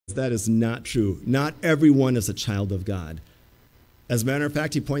that is not true. Not everyone is a child of God. As a matter of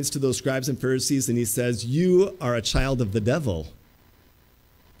fact, he points to those scribes and Pharisees and he says, you are a child of the devil,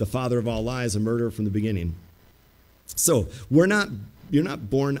 the father of all lies, a murderer from the beginning. So you're not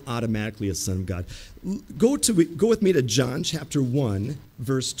born automatically a son of God. Go with me to John chapter 1,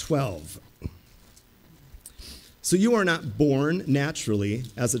 verse 12. So you are not born naturally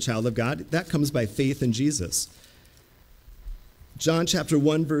as a child of God. That comes by faith in Jesus. John chapter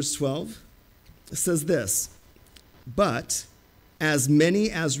 1, verse 12 says this, but as many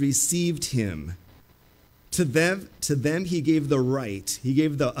as received him, to them he gave the right, he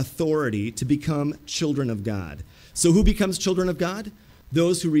gave the authority to become children of God. So who becomes children of God?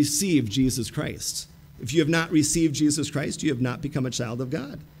 Those who receive Jesus Christ. If you have not received Jesus Christ, you have not become a child of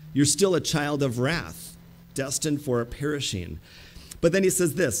God. You're still a child of wrath, destined for perishing. But then he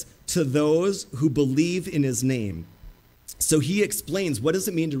says this, to those who believe in his name. So he explains, what does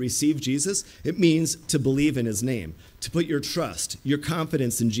it mean to receive Jesus? It means to believe in his name, to put your trust, your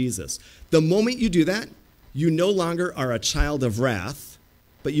confidence in Jesus. The moment you do that, you no longer are a child of wrath,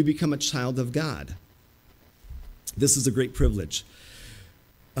 but you become a child of God. This is a great privilege.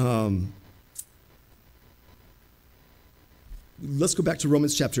 Let's go back to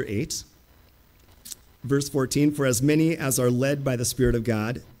Romans chapter 8, verse 14. For as many as are led by the Spirit of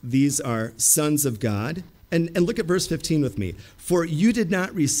God, these are sons of God. And look at verse 15 with me. For you did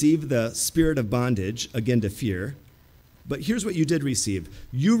not receive the spirit of bondage, again to fear, but here's what you did receive.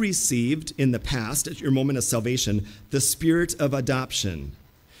 You received in the past, at your moment of salvation, the spirit of adoption.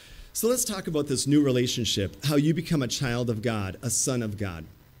 So let's talk about this new relationship, how you become a child of God, a son of God.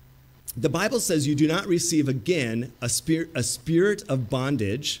 The Bible says you do not receive again a spirit of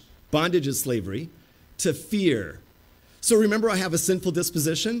bondage. Bondage is slavery, to fear. So remember, I have a sinful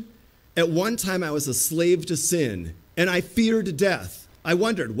disposition. At one time, I was a slave to sin, and I feared death. I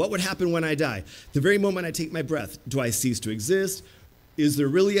wondered, what would happen when I die? The very moment I take my breath, do I cease to exist? Is there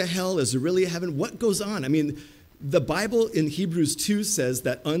really a hell? Is there really a heaven? What goes on? I mean, the Bible in Hebrews 2 says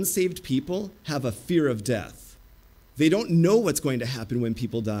that unsaved people have a fear of death. They don't know what's going to happen when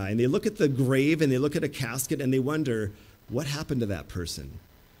people die, and they look at the grave, and they look at a casket, and they wonder, what happened to that person?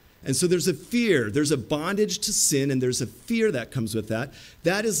 And so there's a fear, there's a bondage to sin, and there's a fear that comes with that.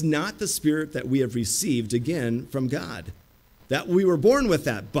 That is not the spirit that we have received, again, from God. That we were born with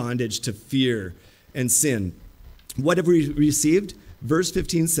that bondage to fear and sin. What have we received? Verse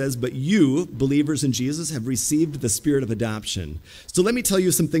 15 says, but you, believers in Jesus, have received the spirit of adoption. So let me tell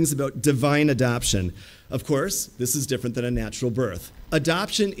you some things about divine adoption. Of course, this is different than a natural birth.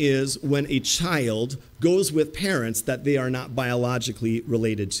 Adoption is when a child goes with parents that they are not biologically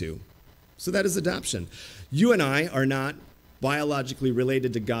related to. So that is adoption. You and I are not biologically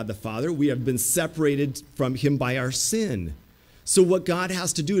related to God the Father. We have been separated from him by our sin. So what God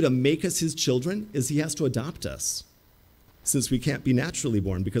has to do to make us his children is he has to adopt us, since we can't be naturally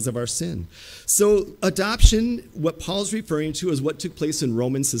born because of our sin. So adoption, what Paul's referring to, is what took place in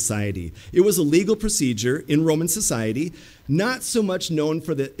Roman society. It was a legal procedure in Roman society, not so much known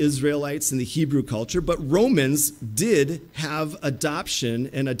for the Israelites and the Hebrew culture, but Romans did have adoption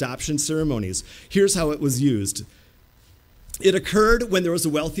and adoption ceremonies. Here's how it was used. It occurred when there was a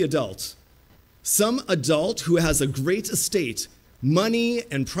wealthy adult. Some adult who has a great estate, money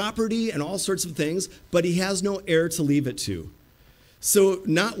and property and all sorts of things, but he has no heir to leave it to. So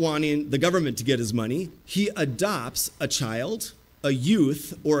not wanting the government to get his money, he adopts a child, a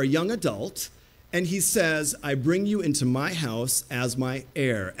youth, or a young adult, and he says, I bring you into my house as my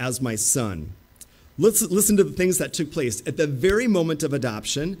heir, as my son. Let's listen to the things that took place. At the very moment of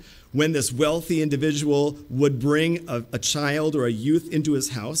adoption, when this wealthy individual would bring a child or a youth into his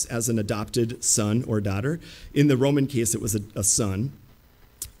house as an adopted son or daughter, in the Roman case it was a son,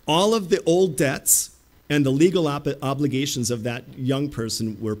 all of the old debts and the legal obligations of that young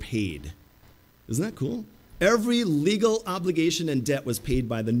person were paid. Isn't that cool? Every legal obligation and debt was paid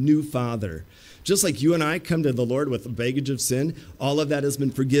by the new father. Just like you and I come to the Lord with a baggage of sin, all of that has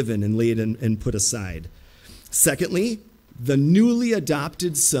been forgiven and laid and put aside. Secondly, the newly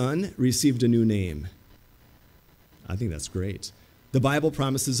adopted son received a new name. I think that's great. The Bible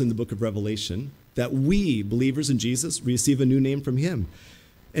promises in the book of Revelation that we, believers in Jesus, receive a new name from him.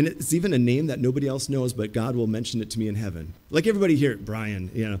 And it's even a name that nobody else knows, but God will mention it to me in heaven. Like everybody here,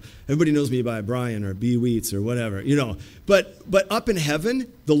 Brian, everybody knows me by Brian or B. Weets or whatever, But up in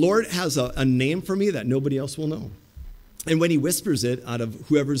heaven, the Lord has a name for me that nobody else will know. And when he whispers it out of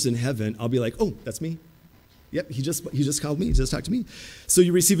whoever's in heaven, I'll be like, oh, that's me. Yep, he just called me. He just talked to me. So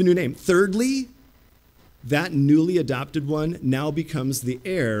you receive a new name. Thirdly, that newly adopted one now becomes the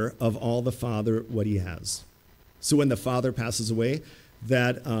heir of all the father, what he has. So when the father passes away,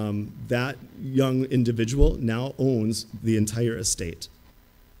 that that young individual now owns the entire estate.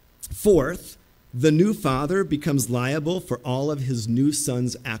 Fourth, the new father becomes liable for all of his new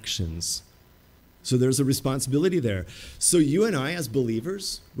son's actions. So there's a responsibility there. So you and I as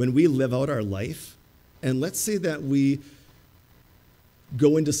believers, when we live out our life, and let's say that we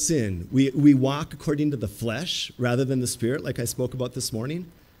go into sin, we walk according to the flesh rather than the spirit, like I spoke about this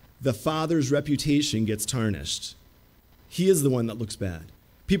morning, the father's reputation gets tarnished. He is the one that looks bad.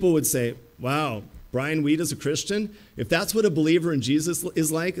 People would say, wow, Brian Weed is a Christian? If that's what a believer in Jesus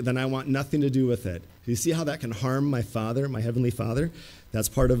is like, then I want nothing to do with it. Do you see how that can harm my Father, my Heavenly Father? That's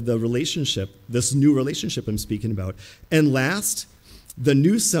part of the relationship, this new relationship I'm speaking about. And last, the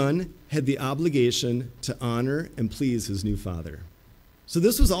new son had the obligation to honor and please his new father. So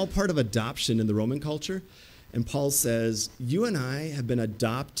this was all part of adoption in the Roman culture. And Paul says, you and I have been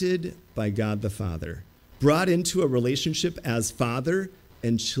adopted by God the Father, brought into a relationship as father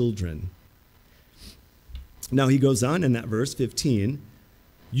and children. Now he goes on in that verse 15,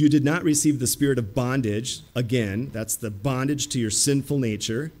 you did not receive the spirit of bondage. Again, that's the bondage to your sinful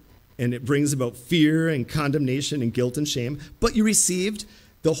nature, and it brings about fear and condemnation and guilt and shame. But you received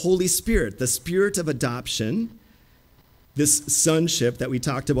the Holy Spirit, the spirit of adoption, this sonship that we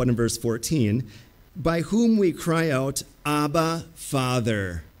talked about in verse 14, by whom we cry out, Abba,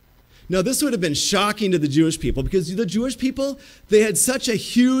 Father. Now, this would have been shocking to the Jewish people because the Jewish people, they had such a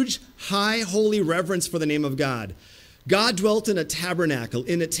huge, high, holy reverence for the name of God. God dwelt in a tabernacle,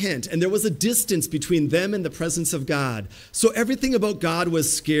 in a tent, and there was a distance between them and the presence of God. So everything about God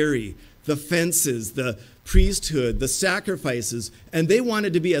was scary. The fences, the priesthood, the sacrifices, and they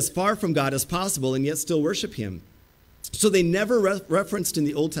wanted to be as far from God as possible and yet still worship him. So they never referenced in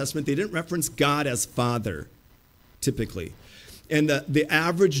the Old Testament, they didn't reference God as Father, typically. And the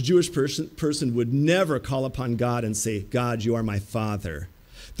average Jewish person would never call upon God and say, God, you are my Father.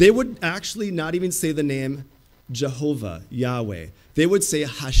 They would actually not even say the name Jehovah, Yahweh. They would say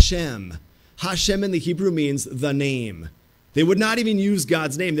Hashem. Hashem in the Hebrew means the name. They would not even use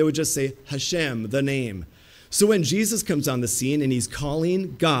God's name. They would just say Hashem, the name. So when Jesus comes on the scene and he's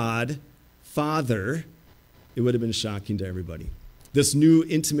calling God Father, it would have been shocking to everybody. This new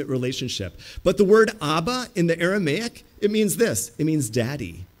intimate relationship. But the word Abba in the Aramaic, it means this. It means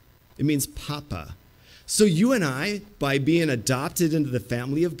daddy. It means papa. So you and I, by being adopted into the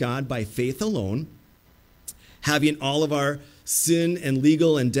family of God by faith alone, having all of our sin and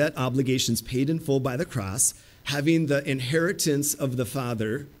legal and debt obligations paid in full by the cross, having the inheritance of the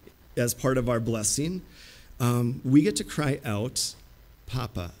Father as part of our blessing, we get to cry out,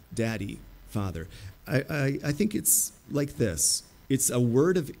 Papa, Daddy, Father. I think it's like this. It's a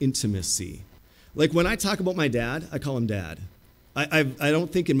word of intimacy. Like when I talk about my dad, I call him Dad. I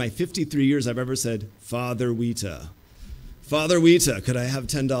don't think in my 53 years I've ever said, Father Wita. Father Wita, could I have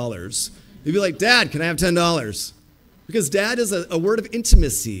 $10? You'd be like, Dad, can I have $10? Because Dad is a word of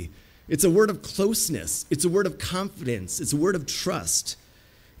intimacy. It's a word of closeness. It's a word of confidence. It's a word of trust.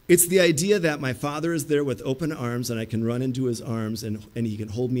 It's the idea that my Father is there with open arms and I can run into his arms and he can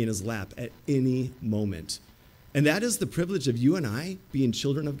hold me in his lap at any moment. And that is the privilege of you and I being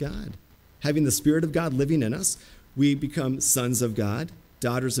children of God. Having the Spirit of God living in us, we become sons of God,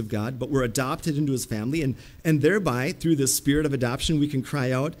 daughters of God, but we're adopted into his family. And thereby, through this spirit of adoption, we can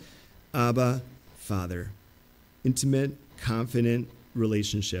cry out, Abba, Father. Intimate, confident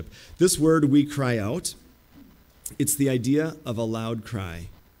relationship. This word, we cry out, it's the idea of a loud cry,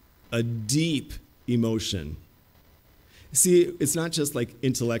 a deep emotion. See, it's not just like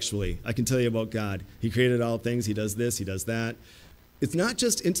intellectually. I can tell you about God. He created all things. He does this. He does that. It's not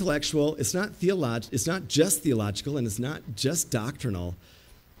just intellectual. It's not It's not just theological, and it's not just doctrinal.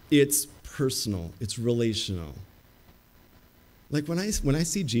 It's personal. It's relational. Like when I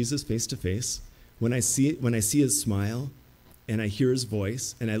see Jesus face to face, when I see his smile, and I hear his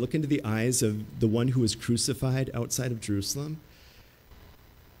voice, and I look into the eyes of the one who was crucified outside of Jerusalem,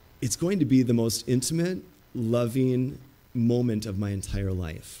 it's going to be the most intimate, loving moment of my entire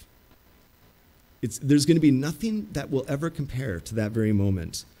life. There's going to be nothing that will ever compare to that very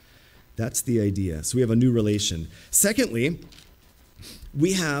moment. That's the idea. So we have a new relation. Secondly,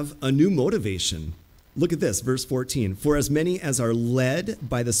 we have a new motivation. Look at this, verse 14. For as many as are led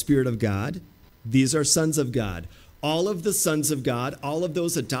by the Spirit of God, these are sons of God. All of the sons of God, all of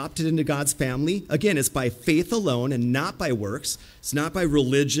those adopted into God's family, again, it's by faith alone and not by works. It's not by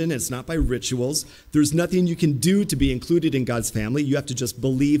religion. It's not by rituals. There's nothing you can do to be included in God's family. You have to just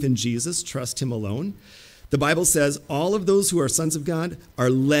believe in Jesus, trust him alone. The Bible says all of those who are sons of God are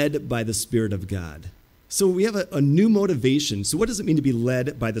led by the Spirit of God. So we have a new motivation. So what does it mean to be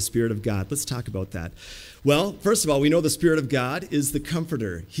led by the Spirit of God? Let's talk about that. Well, first of all, we know the Spirit of God is the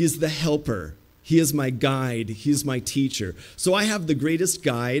comforter. He is the helper. He is my guide. He is my teacher. So I have the greatest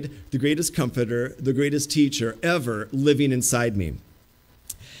guide, the greatest comforter, the greatest teacher ever living inside me.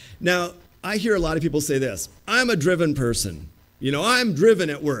 Now, I hear a lot of people say this: I'm a driven person. I'm driven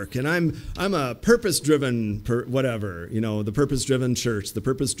at work, and I'm a purpose-driven whatever, the purpose-driven church, the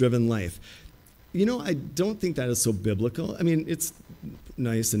purpose-driven life. I don't think that is so biblical. I mean, it's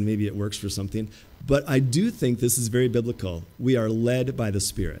nice and maybe it works for something, but I do think this is very biblical. We are led by the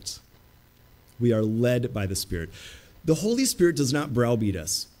Spirit. We are led by the Spirit. The Holy Spirit does not browbeat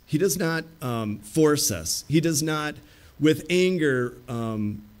us. He does not force us. He does not, with anger,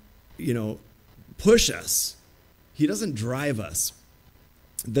 push us. He doesn't drive us.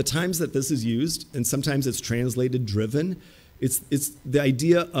 The times that this is used, and sometimes it's translated driven, it's the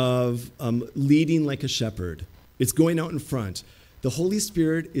idea of leading like a shepherd. It's going out in front. The Holy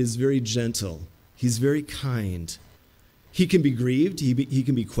Spirit is very gentle. He's very kind. He can be grieved. He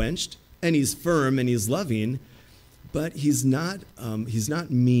can be quenched, and he's firm and he's loving, but he's not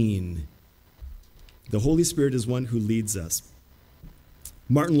mean. The Holy Spirit is one who leads us.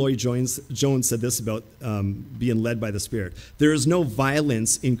 Martin Lloyd-Jones said this about being led by the Spirit. There is no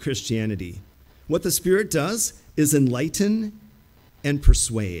violence in Christianity. What the Spirit does is enlighten and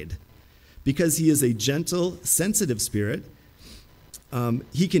persuade. Because he is a gentle, sensitive Spirit,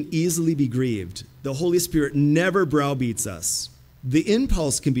 he can easily be grieved. The Holy Spirit never browbeats us. The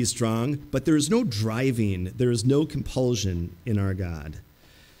impulse can be strong, but there is no driving. There is no compulsion in our God.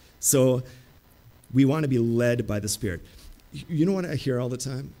 So we want to be led by the Spirit. You know what I hear all the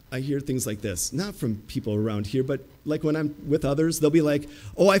time? I hear things like this, not from people around here, but like when I'm with others, they'll be like,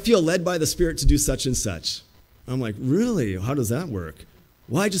 oh, I feel led by the Spirit to do such and such. I'm like, really? How does that work?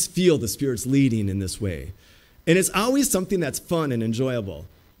 Well, I just feel the Spirit's leading in this way. And it's always something that's fun and enjoyable.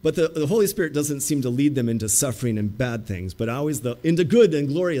 But the Holy Spirit doesn't seem to lead them into suffering and bad things, but always into good and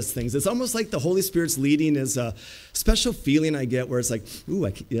glorious things. It's almost like the Holy Spirit's leading is a special feeling I get where it's like,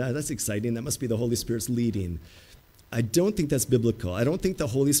 ooh, yeah, that's exciting. That must be the Holy Spirit's leading. I don't think that's biblical. I don't think the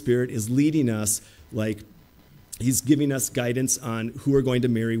Holy Spirit is leading us like he's giving us guidance on who we're going to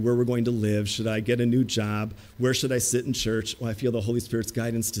marry, where we're going to live. Should I get a new job? Where should I sit in church? Well, I feel the Holy Spirit's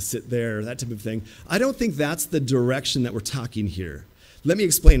guidance to sit there, that type of thing. I don't think that's the direction that we're talking here. Let me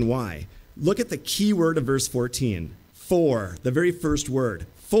explain why. Look at the key word of verse 14. For, the very first word.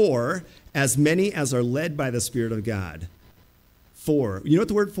 For, as many as are led by the Spirit of God. For. You know what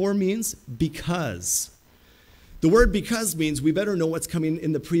the word for means? Because. The word because means we better know what's coming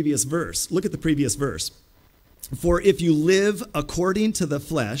in the previous verse. Look at the previous verse. For if you live according to the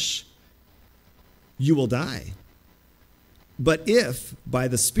flesh, you will die. But if by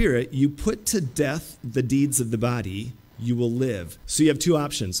the Spirit you put to death the deeds of the body, you will live. So you have two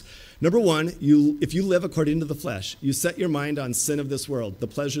options. Number one, if you live according to the flesh, you set your mind on sin of this world, the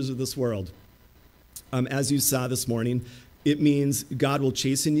pleasures of this world. As you saw this morning, it means God will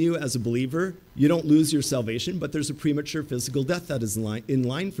chasten you as a believer. You don't lose your salvation, but there's a premature physical death that is in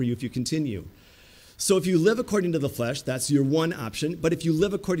line for you if you continue. So if you live according to the flesh, that's your one option. But if you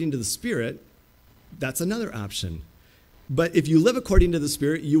live according to the Spirit, that's another option. But if you live according to the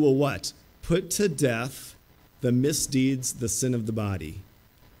Spirit, you will what? Put to death the misdeeds, the sin of the body.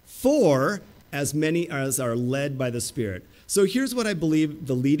 For as many as are led by the Spirit. So here's what I believe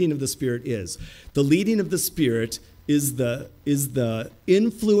the leading of the Spirit is. The leading of the Spirit is the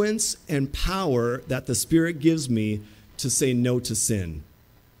influence and power that the Spirit gives me to say no to sin.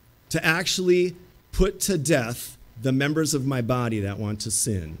 To actually put to death the members of my body that want to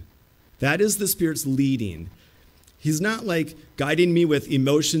sin. That is the Spirit's leading. He's not like guiding me with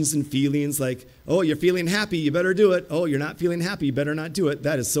emotions and feelings like, oh, you're feeling happy, you better do it. Oh, you're not feeling happy, you better not do it.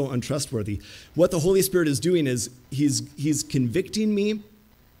 That is so untrustworthy. What the Holy Spirit is doing is he's convicting me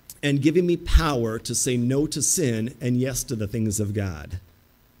and giving me power to say no to sin and yes to the things of God.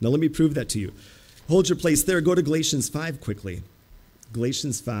 Now let me prove that to you. Hold your place there. Go to Galatians 5 quickly.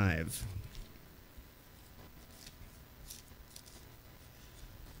 Galatians 5.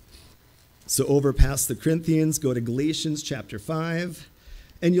 So over past the Corinthians, go to Galatians chapter 5,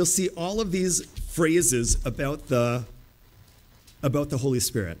 and you'll see all of these phrases about the Holy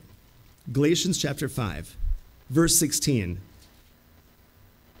Spirit. Galatians chapter 5, verse 16.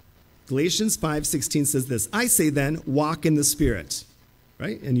 Galatians 5:16 says this, I say then, walk in the Spirit,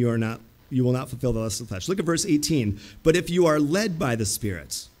 right? And you will not fulfill the lust of the flesh. Look at verse 18. But if you are led by the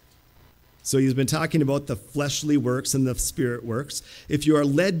Spirit. So he's been talking about the fleshly works and the Spirit works. If you are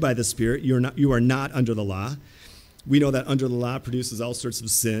led by the Spirit, you are not under the law. We know that under the law produces all sorts of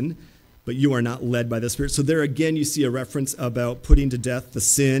sin. but you are not led by the Spirit. So there again, you see a reference about putting to death the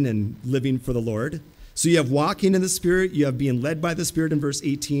sin and living for the Lord. So you have walking in the Spirit, you have being led by the Spirit in verse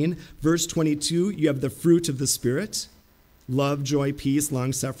 18. Verse 22, you have the fruit of the Spirit, love, joy, peace,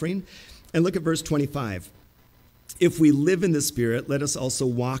 long-suffering. And look at verse 25. If we live in the Spirit, let us also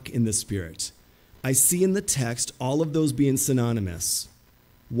walk in the Spirit. I see in the text all of those being synonymous.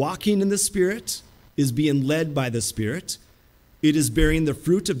 Walking in the Spirit is being led by the Spirit. It is bearing the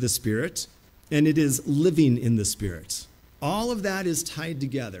fruit of the Spirit, and it is living in the Spirit. All of that is tied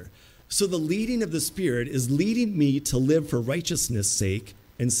together. So the leading of the Spirit is leading me to live for righteousness' sake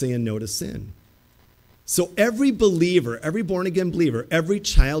and saying no to sin. So every believer, every born-again believer, every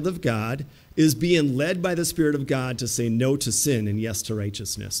child of God is being led by the Spirit of God to say no to sin and yes to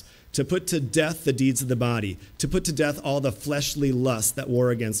righteousness, to put to death the deeds of the body, to put to death all the fleshly lusts that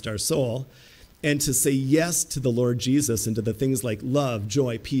war against our soul, and to say yes to the Lord Jesus and to the things like love,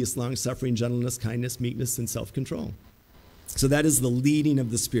 joy, peace, long-suffering, gentleness, kindness, meekness, and self-control. So that is the leading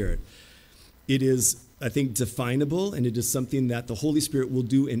of the Spirit. It is, I think, definable, and it is something that the Holy Spirit will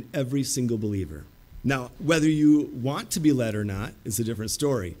do in every single believer. Now, whether you want to be led or not is a different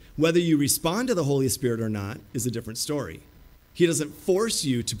story. Whether you respond to the Holy Spirit or not is a different story. He doesn't force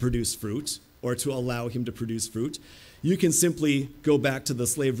you to produce fruit or to allow him to produce fruit. You can simply go back to the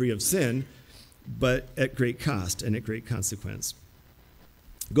slavery of sin, but at great cost and at great consequence.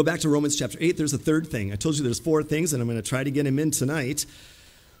 Go back to Romans chapter 8. There's a third thing. I told you there's 4 things, and I'm going to try to get them in tonight.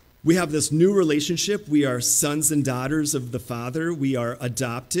 We have this new relationship. We are sons and daughters of the Father. We are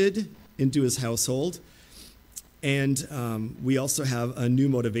adopted into his household. And we also have a new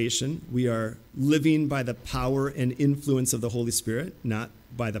motivation. We are living by the power and influence of the Holy Spirit, not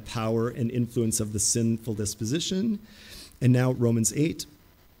by the power and influence of the sinful disposition. And now Romans 8.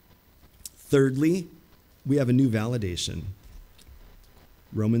 Thirdly, we have a new validation.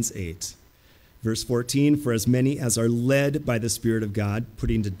 Romans 8, verse 14, for as many as are led by the Spirit of God,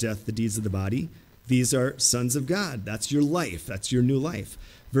 putting to death the deeds of the body, these are sons of God. That's your life. That's your new life.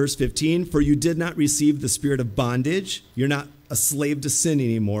 Verse 15, for you did not receive the spirit of bondage. You're not a slave to sin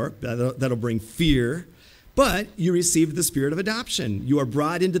anymore. That'll bring fear. But you received the spirit of adoption. You are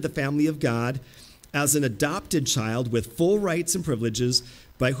brought into the family of God as an adopted child with full rights and privileges,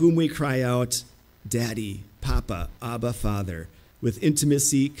 by whom we cry out, Daddy, Papa, Abba, Father, with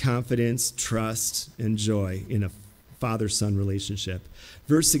intimacy, confidence, trust, and joy in a father-son relationship.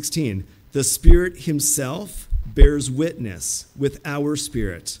 Verse 16, the Spirit himself bears witness with our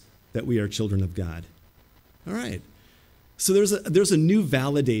spirit that we are children of God. All right. So there's a new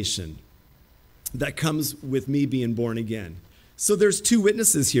validation that comes with me being born again. So there's 2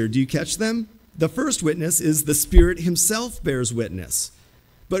 witnesses here. Do you catch them? The first witness is the Spirit himself bears witness.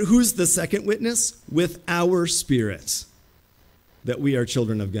 But who's the second witness? With our spirit that we are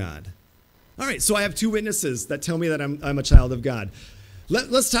children of God. All right, so I have 2 witnesses that tell me that I'm a child of God.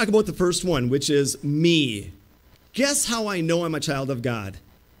 Let's talk about the first one, which is me. Guess how I know I'm a child of God?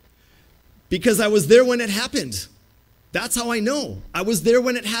 Because I was there when it happened. That's how I know. I was there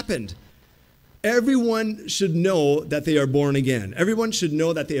when it happened. Everyone should know that they are born again. Everyone should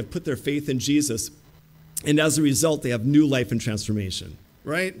know that they have put their faith in Jesus, and as a result, they have new life and transformation,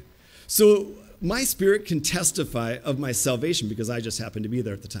 right? So my spirit can testify of my salvation because I just happened to be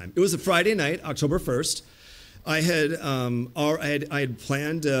there at the time. It was a Friday night, October 1st. I had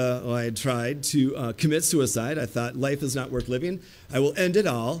tried to commit suicide. I thought life is not worth living. I will end it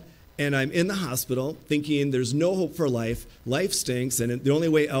all. And I'm in the hospital thinking there's no hope for life. Life stinks. And the only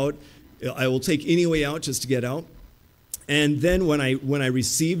way out, I will take any way out just to get out. And then when I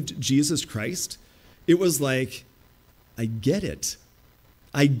received Jesus Christ, it was like, I get it.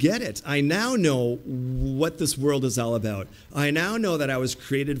 I get it. I now know what this world is all about. I now know that I was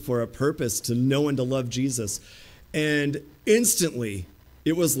created for a purpose to know and to love Jesus. And instantly,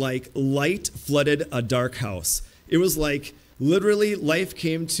 it was like light flooded a dark house. It was like literally life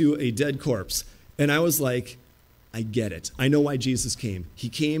came to a dead corpse. And I was like, I get it. I know why Jesus came. He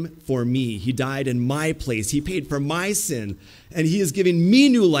came for me. He died in my place. He paid for my sin. And he is giving me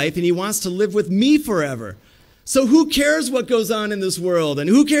new life, and he wants to live with me forever. So who cares what goes on in this world? And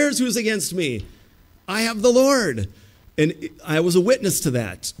who cares who's against me? I have the Lord. And I was a witness to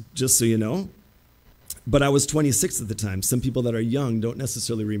that, just so you know. But I was 26 at the time. Some people that are young don't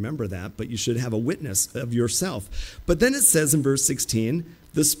necessarily remember that, but you should have a witness of yourself. But then it says in verse 16,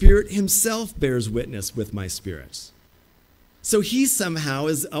 the Spirit himself bears witness with my spirit. So he somehow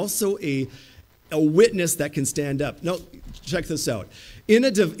is also a witness that can stand up. Now, check this out. In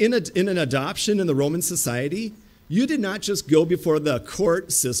an adoption in the Roman society, you did not just go before the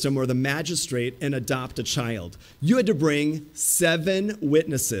court system or the magistrate and adopt a child. You had to bring 7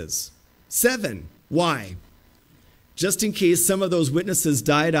 witnesses. 7. Why? Just in case some of those witnesses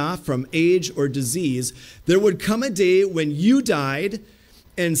died off from age or disease, there would come a day when you died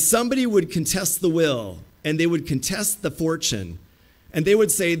and somebody would contest the will and they would contest the fortune. And they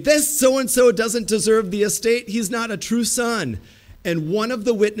would say, this so-and-so doesn't deserve the estate. He's not a true son. And one of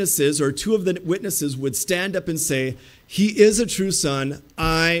the witnesses or two of the witnesses would stand up and say, he is a true son.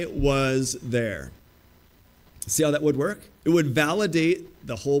 I was there. See how that would work? It would validate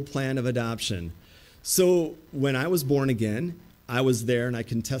the whole plan of adoption. So when I was born again, I was there and I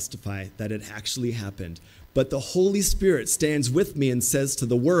can testify that it actually happened. But the Holy Spirit stands with me and says to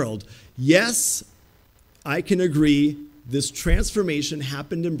the world, yes, I can agree this transformation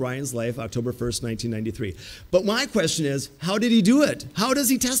happened in Brian's life October 1st, 1993. But my question is, how did he do it? How does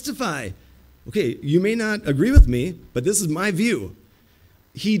he testify? Okay, you may not agree with me, but this is my view.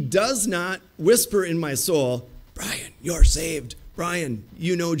 He does not whisper in my soul, Brian, you're saved. Brian,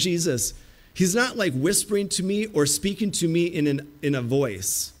 you know Jesus. He's not like whispering to me or speaking to me in a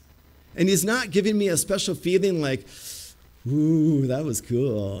voice. And he's not giving me a special feeling like, ooh, that was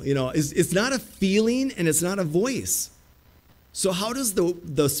cool. You know, it's not a feeling and it's not a voice. So how does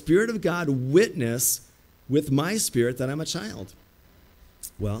the Spirit of God witness with my spirit that I'm a child?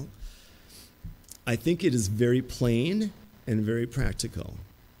 Well, I think it is very plain and very practical.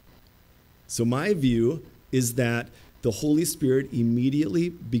 So my view is that the Holy Spirit immediately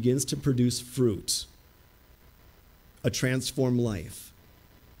begins to produce fruit, a transformed life.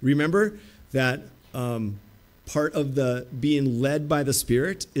 Remember that part of the being led by the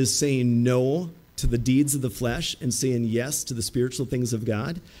Spirit is saying no to the deeds of the flesh and saying yes to the spiritual things of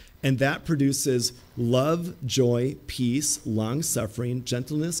God. And that produces love, joy, peace, long-suffering,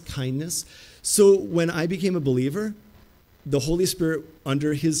 gentleness, kindness. So when I became a believer, the Holy Spirit,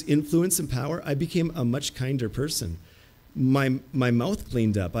 under his influence and power, I became a much kinder person. My mouth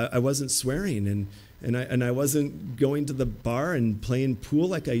cleaned up. I wasn't swearing and I wasn't going to the bar and playing pool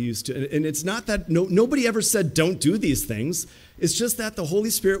like I used to. And it's not that nobody ever said don't do these things. It's just that the Holy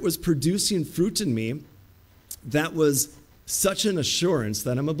Spirit was producing fruit in me that was such an assurance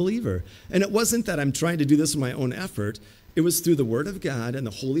that I'm a believer. And it wasn't that I'm trying to do this in my own effort. It was through the Word of God and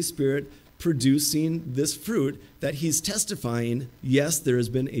the Holy Spirit producing this fruit that he's testifying, yes, there has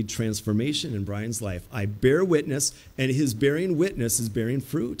been a transformation in Brian's life. I bear witness, and his bearing witness is bearing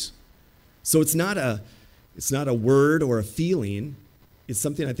fruit. So it's not a word or a feeling. It's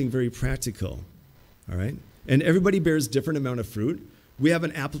something I think very practical. All right? And everybody bears different amount of fruit. We have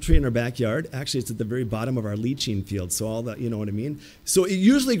an apple tree in our backyard. Actually, it's at the very bottom of our leaching field. So all that, you know what I mean? So it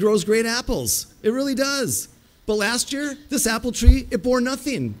usually grows great apples. It really does. But last year, this apple tree, it bore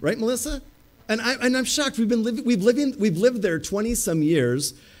nothing. Right, Melissa? And I'm shocked. We've lived there 20-some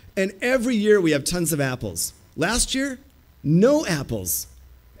years, and every year we have tons of apples. Last year, no apples.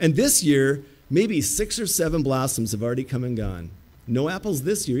 And this year, maybe 6 or 7 blossoms have already come and gone. No apples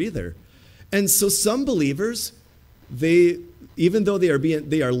this year either. And so some believers, even though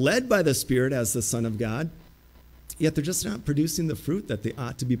they are led by the Spirit as the Son of God, yet they're just not producing the fruit that they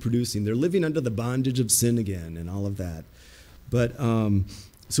ought to be producing. They're living under the bondage of sin again and all of that. But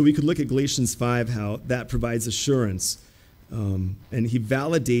so we could look at Galatians 5, how that provides assurance. And he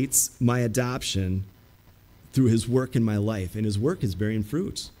validates my adoption through his work in my life. And his work is bearing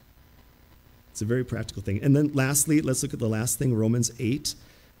fruit. It's a very practical thing. And then lastly, let's look at the last thing, Romans 8,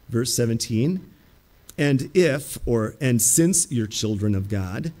 verse 17. And since you're children of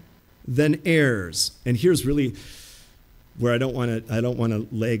God, then heirs. And here's really where I don't want to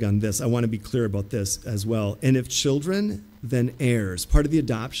lag on this. I want to be clear about this as well. And if children, then heirs. Part of the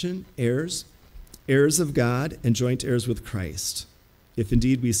adoption, heirs of God and joint heirs with Christ. If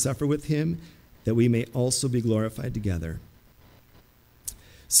indeed we suffer with him, that we may also be glorified together.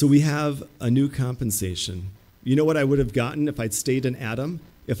 So we have a new compensation. You know what I would have gotten if I'd stayed in Adam?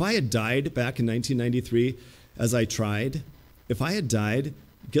 If I had died back in 1993, as I tried, if I had died,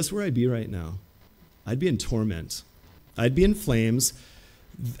 guess where I'd be right now? I'd be in torment. I'd be in flames.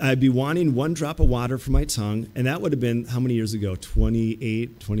 I'd be wanting one drop of water from my tongue, and that would have been how many years ago?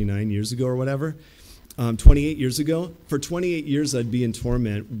 28, 29 years ago or whatever? 28 years ago. For 28 years, I'd be in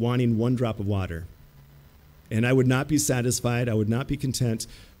torment wanting one drop of water. And I would not be satisfied. I would not be content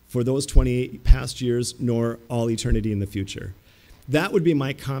for those 28 past years, nor all eternity in the future. That would be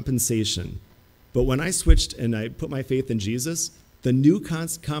my compensation. But when I switched and I put my faith in Jesus, the new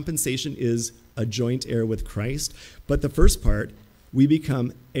compensation is a joint heir with Christ. But the first part, we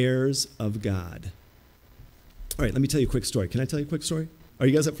become heirs of God. All right, let me tell you a quick story. Can I tell you a quick story? Are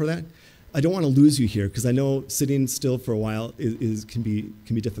you guys up for that? I don't want to lose you here because I know sitting still for a while can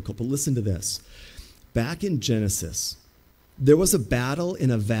be difficult. But listen to this. Back in Genesis, there was a battle in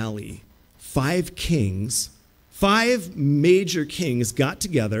a valley 5 kings, 5 major kings got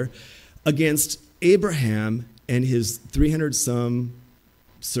together against Abraham and his 300 some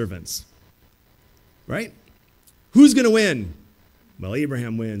servants. Right? Who's going to win? Well,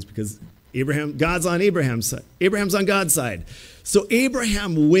 Abraham wins because God's on Abraham's side. Abraham's on God's side. So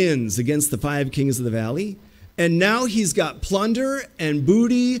Abraham wins against the 5 kings of the valley. And now he's got plunder and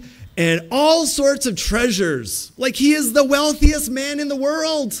booty and all sorts of treasures. Like he is the wealthiest man in the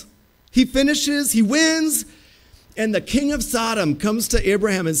world. He finishes, he wins. And the king of Sodom comes to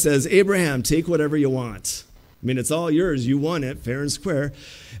Abraham and says, Abraham, take whatever you want. I mean, it's all yours. You won it, fair and square.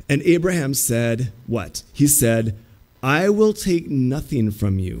 And Abraham said, what? He said, I will take nothing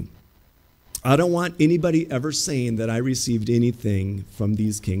from you. I don't want anybody ever saying that I received anything from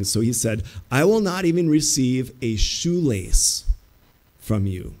these kings. So he said, I will not even receive a shoelace from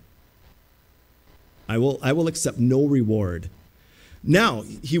you. I will accept no reward. Now,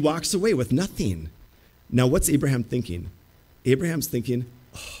 he walks away with nothing. Now, what's Abraham thinking? Abraham's thinking,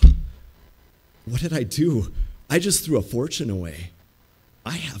 oh, what did I do? I just threw a fortune away.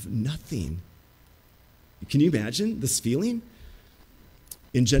 I have nothing. Can you imagine this feeling?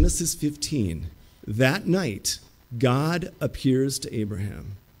 In Genesis 15, that night, God appears to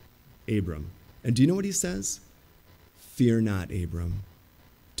Abram. And do you know what he says? Fear not, Abram.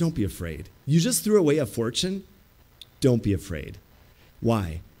 Don't be afraid. You just threw away a fortune? Don't be afraid.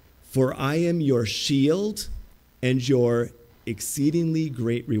 Why? For I am your shield and your exceedingly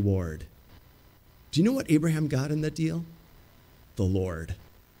great reward. Do you know what Abraham got in that deal? The Lord.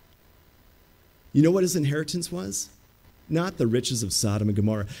 You know what his inheritance was? Not the riches of Sodom and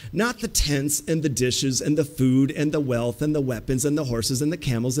Gomorrah, not the tents and the dishes and the food and the wealth and the weapons and the horses and the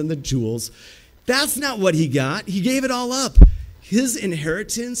camels and the jewels. That's not what he got. He gave it all up. His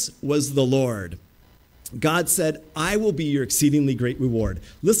inheritance was the Lord. God said, I will be your exceedingly great reward.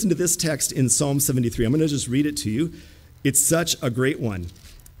 Listen to this text in Psalm 73. I'm going to just read it to you. It's such a great one.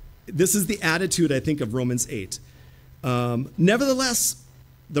 This is the attitude, I think, of Romans 8. Nevertheless,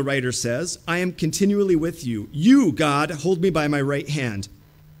 the writer says, I am continually with you. You, God, hold me by my right hand.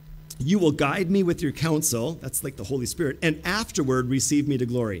 You will guide me with your counsel. That's like the Holy Spirit. And afterward, receive me to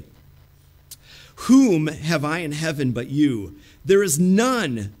glory. Whom have I in heaven but you? There is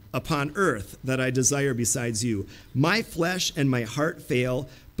none upon earth that I desire besides you. My flesh and my heart fail,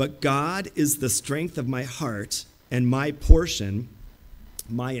 but God is the strength of my heart and my portion,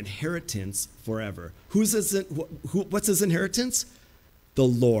 my inheritance forever. What's his inheritance? The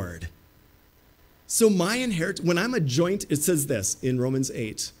Lord. So my inheritance, when I'm a joint, it says this in Romans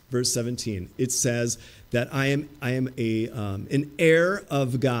 8, verse 17. It says that I am an heir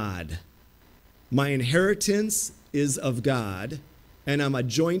of God. My inheritance is of God, and I'm a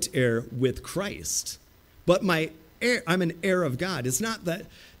joint heir with Christ. But I'm an heir of God. It's not that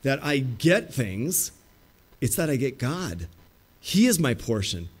I get things, it's that I get God. He is my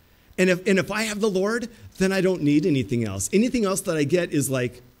portion. And if I have the Lord, then I don't need anything else. Anything else that I get is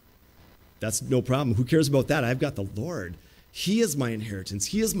like, that's no problem. Who cares about that? I've got the Lord. He is my inheritance.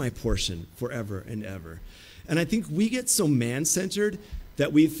 He is my portion forever and ever. And I think we get so man-centered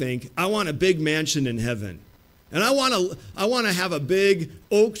that we think, I want a big mansion in heaven. And I want to have a big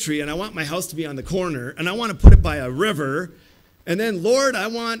oak tree, and I want my house to be on the corner, and I want to put it by a river. And then, Lord, I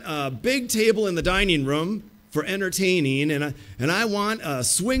want a big table in the dining room for entertaining, and I want a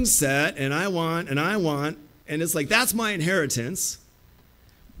swing set, and I want, and it's like, that's my inheritance.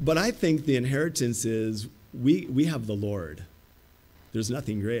 But I think the inheritance is we have the Lord. There's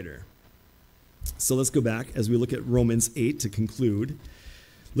nothing greater. So let's go back as we look at Romans 8 to conclude.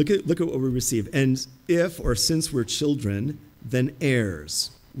 Look at what we receive. And if, or since we're children, then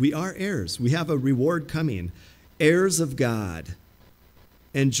heirs. We are heirs. We have a reward coming. Heirs of God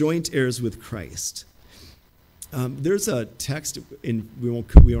and joint heirs with Christ. There's a text, we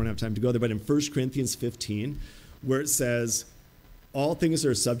don't have time to go there, but in 1 Corinthians 15, where it says, all things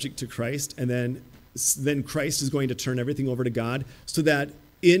are subject to Christ, and then Christ is going to turn everything over to God, so that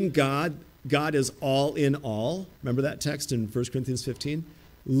in God, God is all in all. Remember that text in 1 Corinthians 15?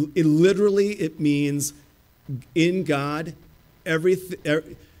 It means in God,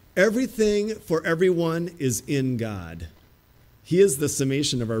 everything for everyone is in God. He is the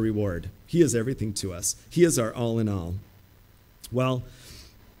summation of our reward. He is everything to us. He is our all in all. Well,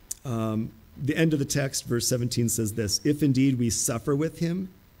 the end of the text, verse 17 says this, if indeed we suffer with him,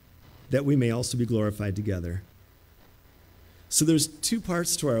 that we may also be glorified together. So there's 2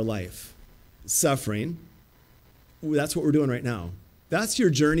 parts to our life. Suffering, that's what we're doing right now. That's your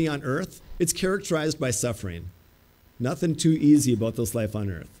journey on earth. It's characterized by suffering. Nothing too easy about this life on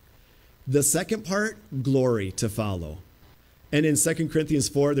earth. The second part, glory to follow. And in 2 Corinthians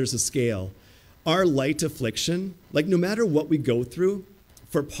 4, there's a scale. our light affliction, like no matter what we go through,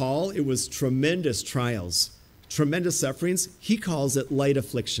 for Paul, it was tremendous trials, tremendous sufferings. He calls it light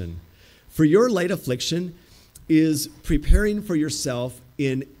affliction. For your light affliction is preparing for yourself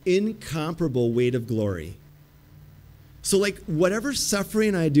in incomparable weight of glory. So like whatever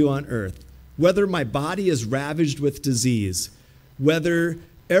suffering I do on earth, whether my body is ravaged with disease, whether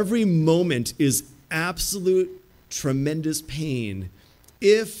every moment is absolute tremendous pain,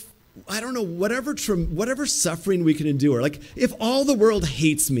 if, I don't know, whatever suffering we can endure, like if all the world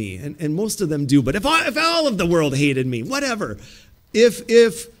hates me, and most of them do, but if all of the world hated me, whatever, if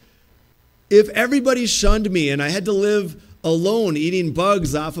everybody shunned me and I had to live alone eating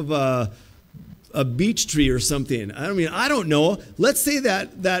bugs off of a beech tree or something, I don't know. Let's say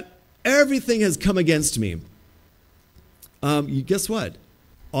that everything has come against me. Guess what?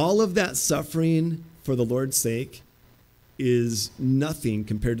 All of that suffering for the Lord's sake is nothing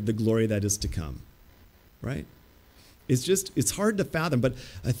compared to the glory that is to come, right? It's hard to fathom, but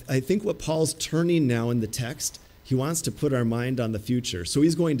I think what Paul's turning now in the text, he wants to put our mind on the future. So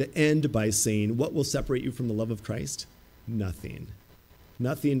he's going to end by saying, what will separate you from the love of Christ? Nothing.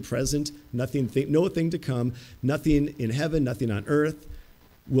 Nothing present, no thing to come, nothing in heaven, nothing on earth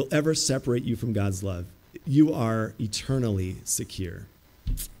will ever separate you from God's love. You are eternally secure.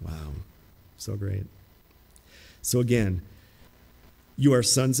 Wow, so great. So again, you are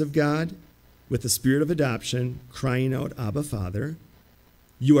sons of God with the spirit of adoption, crying out, Abba, Father.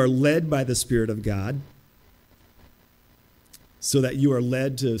 You are led by the Spirit of God, so that you are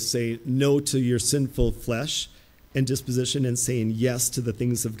led to say no to your sinful flesh and disposition and saying yes to the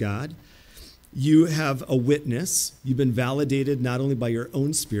things of God. You have a witness. You've been validated not only by your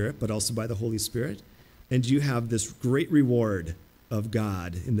own spirit, but also by the Holy Spirit. And you have this great reward of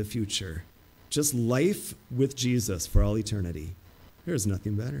God in the future. Just life with Jesus for all eternity. There's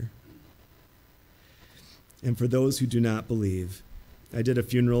nothing better. And for those who do not believe, I did a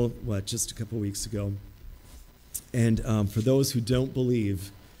funeral, just a couple weeks ago. And for those who don't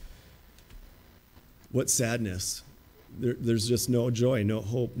believe, what sadness. There's just no joy, no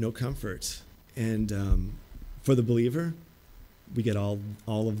hope, no comfort. And for the believer, we get all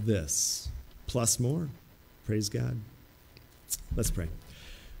of this, plus more. Praise God. Let's pray.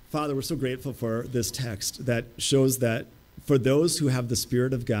 Father, we're so grateful for this text that shows that for those who have the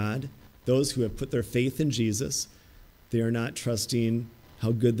Spirit of God, those who have put their faith in Jesus, they are not trusting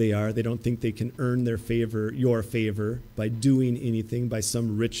how good they are. They don't think they can earn their favor, your favor, by doing anything, by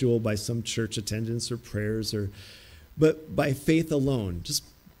some ritual, by some church attendance or prayers, but by faith alone, just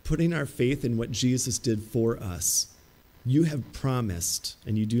putting our faith in what Jesus did for us. You have promised,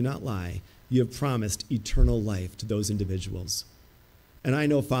 and you do not lie, you have promised eternal life to those individuals. And I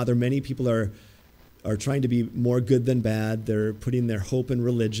know, Father, many people are trying to be more good than bad. They're putting their hope in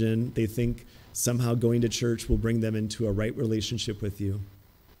religion. They think somehow going to church will bring them into a right relationship with you.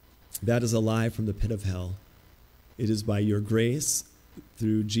 That is a lie from the pit of hell. It is by your grace,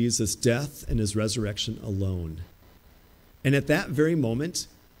 through Jesus' death and his resurrection alone. And at that very moment,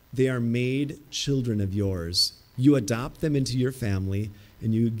 they are made children of yours. You adopt them into your family,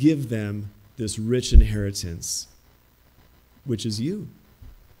 and you give them this rich inheritance, which is you.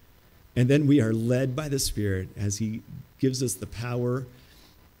 And then we are led by the Spirit as he gives us the power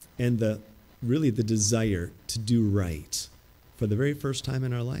and the desire to do right for the very first time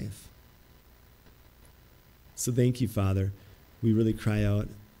in our life. So thank you, Father. We really cry out,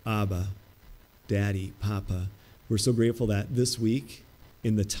 Abba, Daddy, Papa. We're so grateful that this week,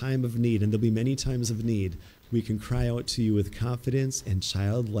 in the time of need, and there'll be many times of need, we can cry out to you with confidence and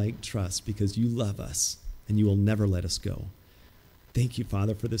childlike trust because you love us and you will never let us go. Thank you,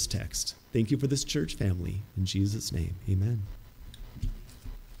 Father, for this text. Thank you for this church family. In Jesus' name, amen.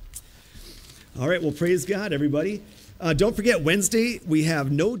 All right, well, praise God, everybody. Don't forget, Wednesday, we have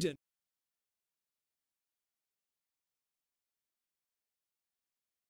no dinner.